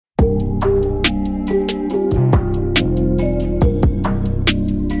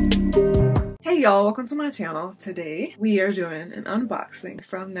Hey y'all, welcome to my channel. Today we are doing an unboxing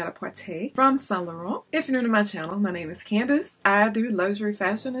from Net-a-Porter from Saint Laurent. If you're new to my channel, my name is Candace. I do luxury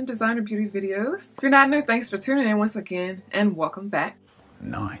fashion and designer beauty videos. If you're not new, thanks for tuning in once again and welcome back.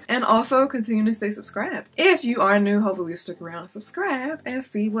 Nice. And also continue to stay subscribed. If you are new, hopefully you stick around, subscribe, and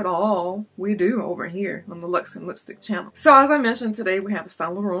see what all we do over here on the Lux and Lipstick channel. So as I mentioned, today we have a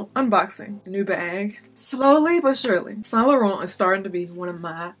Saint Laurent unboxing. A new bag. Slowly but surely, Saint Laurent is starting to be one of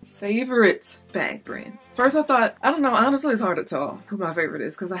my favorite bag brands. First I thought, I don't know, honestly it's hard to tell who my favorite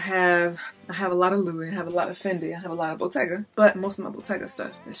is because I have a lot of Louis, I have a lot of Fendi, I have a lot of Bottega, but most of my Bottega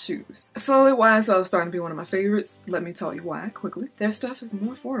stuff is shoes. Slowly why is starting to be one of my favorites? Let me tell you why quickly. Their stuff is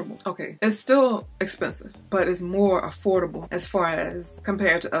more affordable. Okay, it's still expensive, but it's more affordable as far as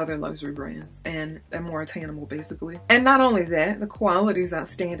compared to other luxury brands, and they're more attainable basically. And not only that, the quality is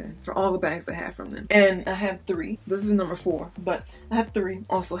outstanding for all the bags I have from them. And I have three. This is number 4, but I have 3.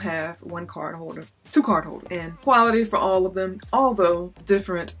 Also have 1 card holder, 2 card holders, and quality for all of them, although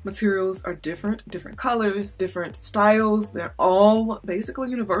different materials are different colors, different styles, they're all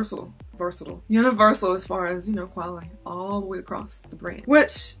basically universal as far as, you know, quality all the way across the brand,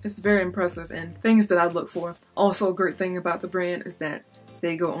 which is very impressive and things that I look for. Also a great thing about the brand is that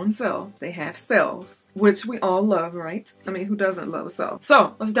they go on sale. They have sales, which we all love, right? I mean, who doesn't love a sale?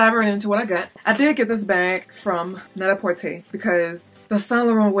 So let's dive right into what I got. I did get this bag from Net-a-Porter because the Saint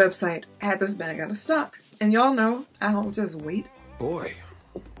Laurent website had this bag out of stock. And y'all know I don't just wait. Boy,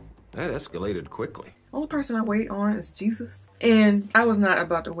 that escalated quickly. Only person I wait on is Jesus. And I was not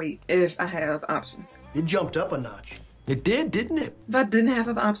about to wait if I have options. It jumped up a notch. It did, didn't it? If I didn't have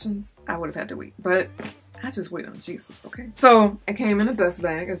other options, I would have had to wait. But I just wait on Jesus, okay? So it came in a dust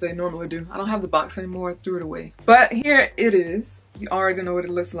bag as they normally do. I don't have the box anymore, threw it away. But here it is. You already know what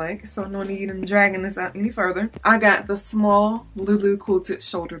it looks like, so no need in dragging this out any further. I got the small Loulou quilted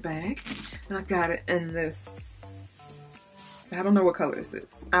shoulder bag. And I got it in this, I don't know what color this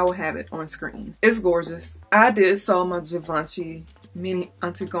is. I will have it on screen. It's gorgeous. I did sell my Givenchy mini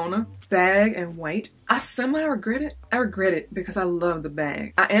Antigona bag in white. I semi-regret it. I regret it because I love the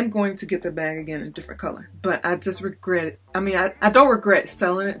bag. I am going to get the bag again in a different color, but I just regret it. I mean, I don't regret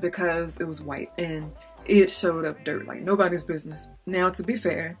selling it because it was white and it showed up dirt like nobody's business. Now, to be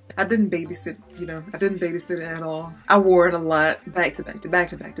fair, I didn't babysit, you know, I didn't babysit it at all. I wore it a lot, back to back to back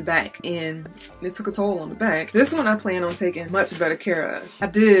to back to back, and it took a toll on the bag. This one I plan on taking much better care of. I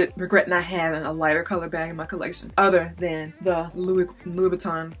did regret not having a lighter color bag in my collection other than the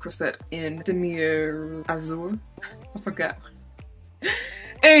Louboutin corset in Demi Azur. I forgot.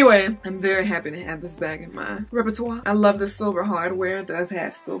 Anyway, I'm very happy to have this bag in my repertoire. I love the silver hardware. It does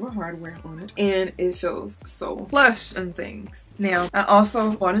have silver hardware on it, and it feels so plush and things. Now, I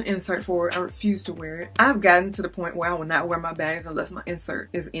also bought an insert for it. I refuse to wear it. I've gotten to the point where I will not wear my bags unless my insert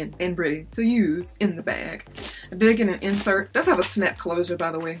is in and ready to use in the bag. I did get an insert. It does have a snap closure,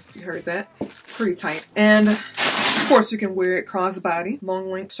 by the way, if you heard that. Pretty tight. And of course, you can wear it crossbody, long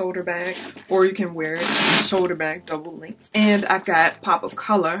length shoulder bag, or you can wear it shoulder bag, double length. And I got pop of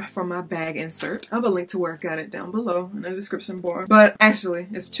color from my bag insert. I have a link to where I got it down below in the description bar. But actually,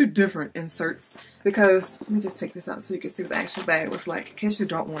 it's 2 different inserts because, let me just take this out so you can see what the actual bag looks like in case you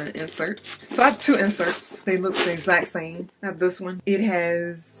don't want an insert. So I have 2 inserts. They look the exact same. I have this one. It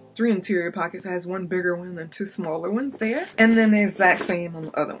has 3 interior pockets. It has 1 bigger one and 2 smaller ones there. And then the exact same on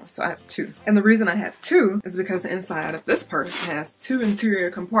the other one. So I have 2. And the reason I have 2 is because the inside of this purse has 2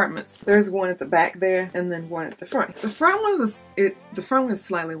 interior compartments. There's one at the back there and then one at the front. The front one is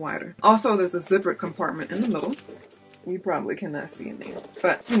slightly wider. Also, there's a zipper compartment in the middle. You probably cannot see in there,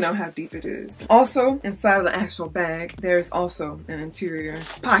 but you know how deep it is. Also, inside of the actual bag, there's also an interior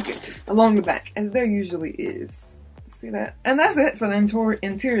pocket along the back, as there usually is. See that? And that's it for the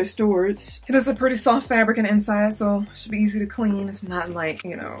interior storage. It is a pretty soft fabric on the inside, so it should be easy to clean. It's not like,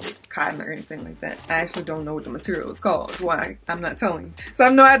 you know, cotton or anything like that. I actually don't know what the material is called. That's why I'm not telling you. So I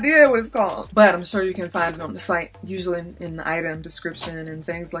have no idea what it's called. But I'm sure you can find it on the site, usually in the item description and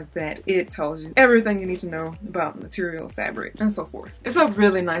things like that. It tells you everything you need to know about the material, fabric, and so forth. It's a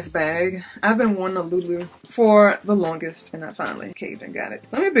really nice bag. I've been wanting a Loulou for the longest, and I finally caved and got it.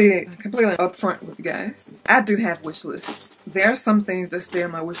 Let me be completely upfront with you guys. I do have wish lists. There are some things that stay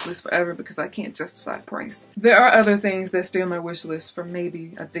on my wish list forever because I can't justify price. There are other things that stay on my wish list for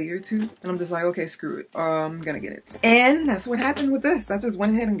maybe a day or 2, and I'm just like, okay, screw it, I'm gonna get it. And that's what happened with this. I just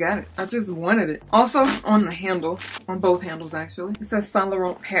went ahead and got it. I just wanted it. Also, on the handle, on both handles actually, it says Saint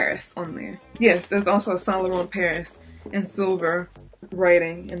Laurent Paris on there. Yes, there's also a Saint Laurent Paris in silver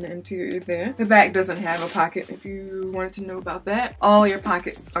writing in the interior there. The back doesn't have a pocket if you wanted to know about that. All your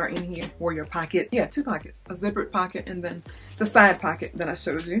pockets are in here, or your pocket. Yeah, 2 pockets. A zippered pocket and then the side pocket that I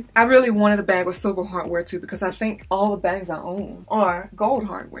showed you. I really wanted a bag with silver hardware too because I think all the bags I own are gold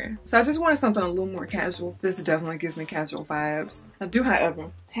hardware. So I just wanted something a little more casual. This definitely gives me casual vibes. I do,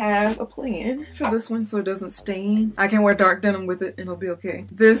 however, have a plan for this one so it doesn't stain. I can wear dark denim with it and it'll be okay.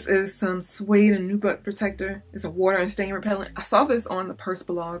 This is some suede and nubuck protector. It's a water and stain repellent. I saw this on the purse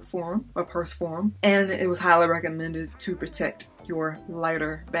blog forum, or purse forum, and it was highly recommended to protect your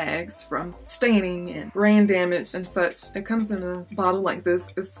lighter bags from staining and rain damage and such. It comes in a bottle like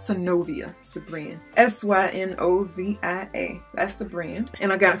this. It's Synovia. It's the brand. Synovia. That's the brand.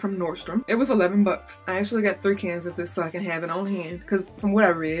 And I got it from Nordstrom. It was 11 bucks. I actually got 3 cans of this so I can have it on hand. Because from what I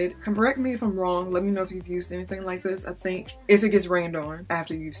read, correct me if I'm wrong, let me know if you've used anything like this. I think if it gets rained on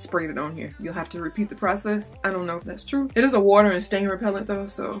after you've sprayed it on here, you'll have to repeat the process. I don't know if that's true. It is a water and stain repellent though,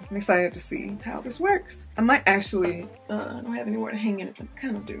 so I'm excited to see how this works. I might actually, I don't have anywhere to hang it, but I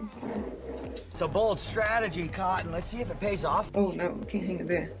kind of do. It's a bold strategy, Cotton. Let's see if it pays off. Oh no, I can't hang it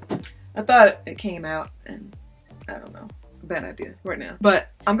there. I thought it came out and I don't know. Bad idea right now. But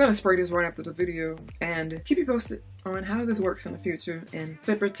I'm gonna spray this right after the video and keep you posted on how this works in the future and if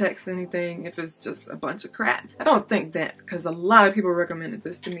it protects anything, if it's just a bunch of crap. I don't think that because a lot of people recommended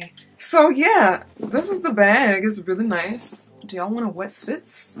this to me. So yeah, this is the bag. It's really nice. Do y'all want a wet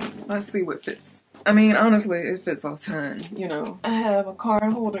fits? Let's see what fits. I mean, honestly, it fits a ton, you know. I have a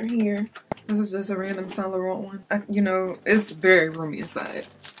card holder here. This is just a random Saint Laurent one. You know, it's very roomy inside.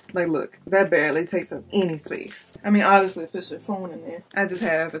 Like, look, that barely takes up any space. I mean, obviously, it fits your phone in there. I just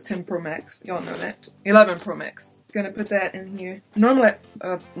have a 10 Pro Max. Y'all know that. 11 Pro Max. Gonna put that in here. Normally,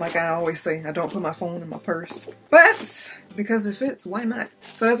 like I always say, I don't put my phone in my purse. But, because it fits, why not?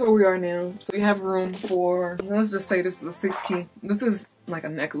 So that's where we are now. So we have room for, let's just say this is a 6 key. This is like a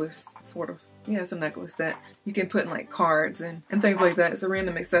necklace, sort of. Yeah, it's a necklace that you can put in like cards and things like that. It's a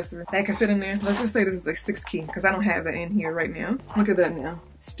random accessory that can fit in there. Let's just say this is a 6 key because I don't have that in here right now. Look at that now.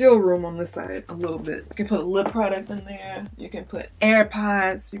 Still room on this side a little bit. You can put a lip product in there. You can put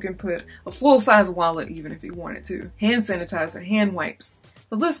AirPods. You can put a full-size wallet even if you wanted to. Hand sanitizer, hand wipes.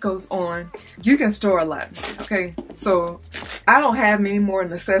 The list goes on. You can store a lot, okay? So I don't have many more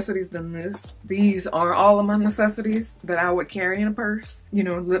necessities than this. These are all of my necessities that I would carry in a purse. You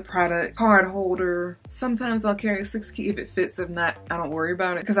know, lip product, card holder. Sometimes I'll carry a 6 key if it fits. If not, I don't worry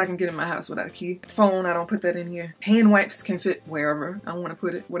about it because I can get in my house without a key. Phone, I don't put that in here. Hand wipes can fit wherever I want to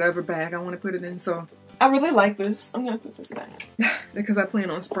put it, whatever bag I want to put it in. So I really like this. I'm gonna put this back because I plan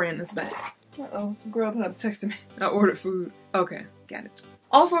on spraying this back. Uh-oh, Grubhub texted me. I ordered food. Okay, got it.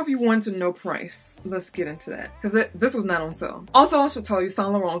 Also, if you want to know price, let's get into that because this was not on sale. Also, I should tell you, Saint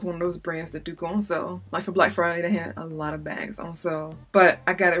Laurent is one of those brands that do go on sale. Like for Black Friday, they had a lot of bags on sale, but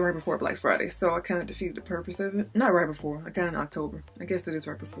I got it right before Black Friday, so I kind of defeated the purpose of it. Not right before, I got it in October. I guess it is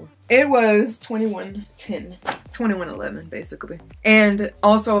right before. It was $21.10, $21.11 basically. And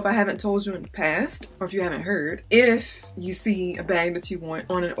also, if I haven't told you in the past, or if you haven't heard, if you see a bag that you want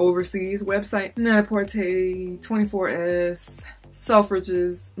on an overseas website, Net-a-Porter, 24S,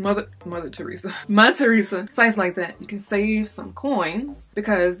 Selfridges, Mother Teresa, My Teresa, sites like that, you can save some coins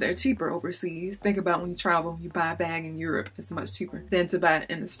because they're cheaper overseas. Think about when you travel, you buy a bag in Europe, it's much cheaper than to buy it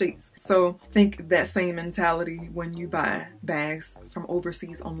in the States. So think that same mentality when you buy bags from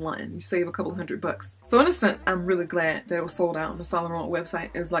overseas online. You save a couple $100. So in a sense, I'm really glad that it was sold out on the Saint Laurent website.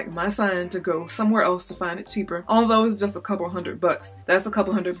 It's like my sign to go somewhere else to find it cheaper. Although it's just a couple $100, that's a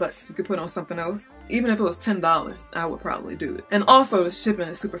couple $100 you could put on something else. Even if it was $10, I would probably do it. And also the shipping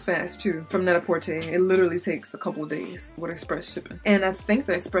is super fast too. From Net-a-Porter, it literally takes a couple days with express shipping. And I think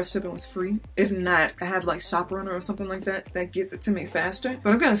the express shipping was free. If not, I have like Shop Runner or something like that that gets it to me faster.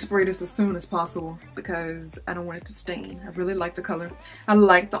 But I'm gonna spray this as soon as possible because I don't want it to stain. I really like the color. I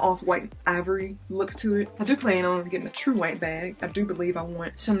like the off-white ivory look to it. I do plan on getting a true white bag. I do believe I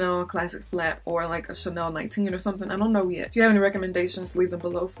want Chanel Classic Flap or like a Chanel 19 or something. I don't know yet. If you have any recommendations, leave them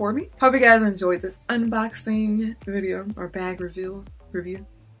below for me. Hope you guys enjoyed this unboxing video or bag review.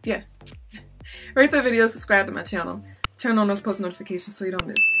 Yeah. Rate the video, subscribe to my channel, turn on those post notifications so you don't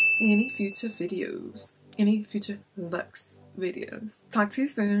miss any future videos, any future luxe videos. Talk to you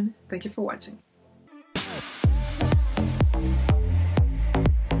soon. Thank you for watching.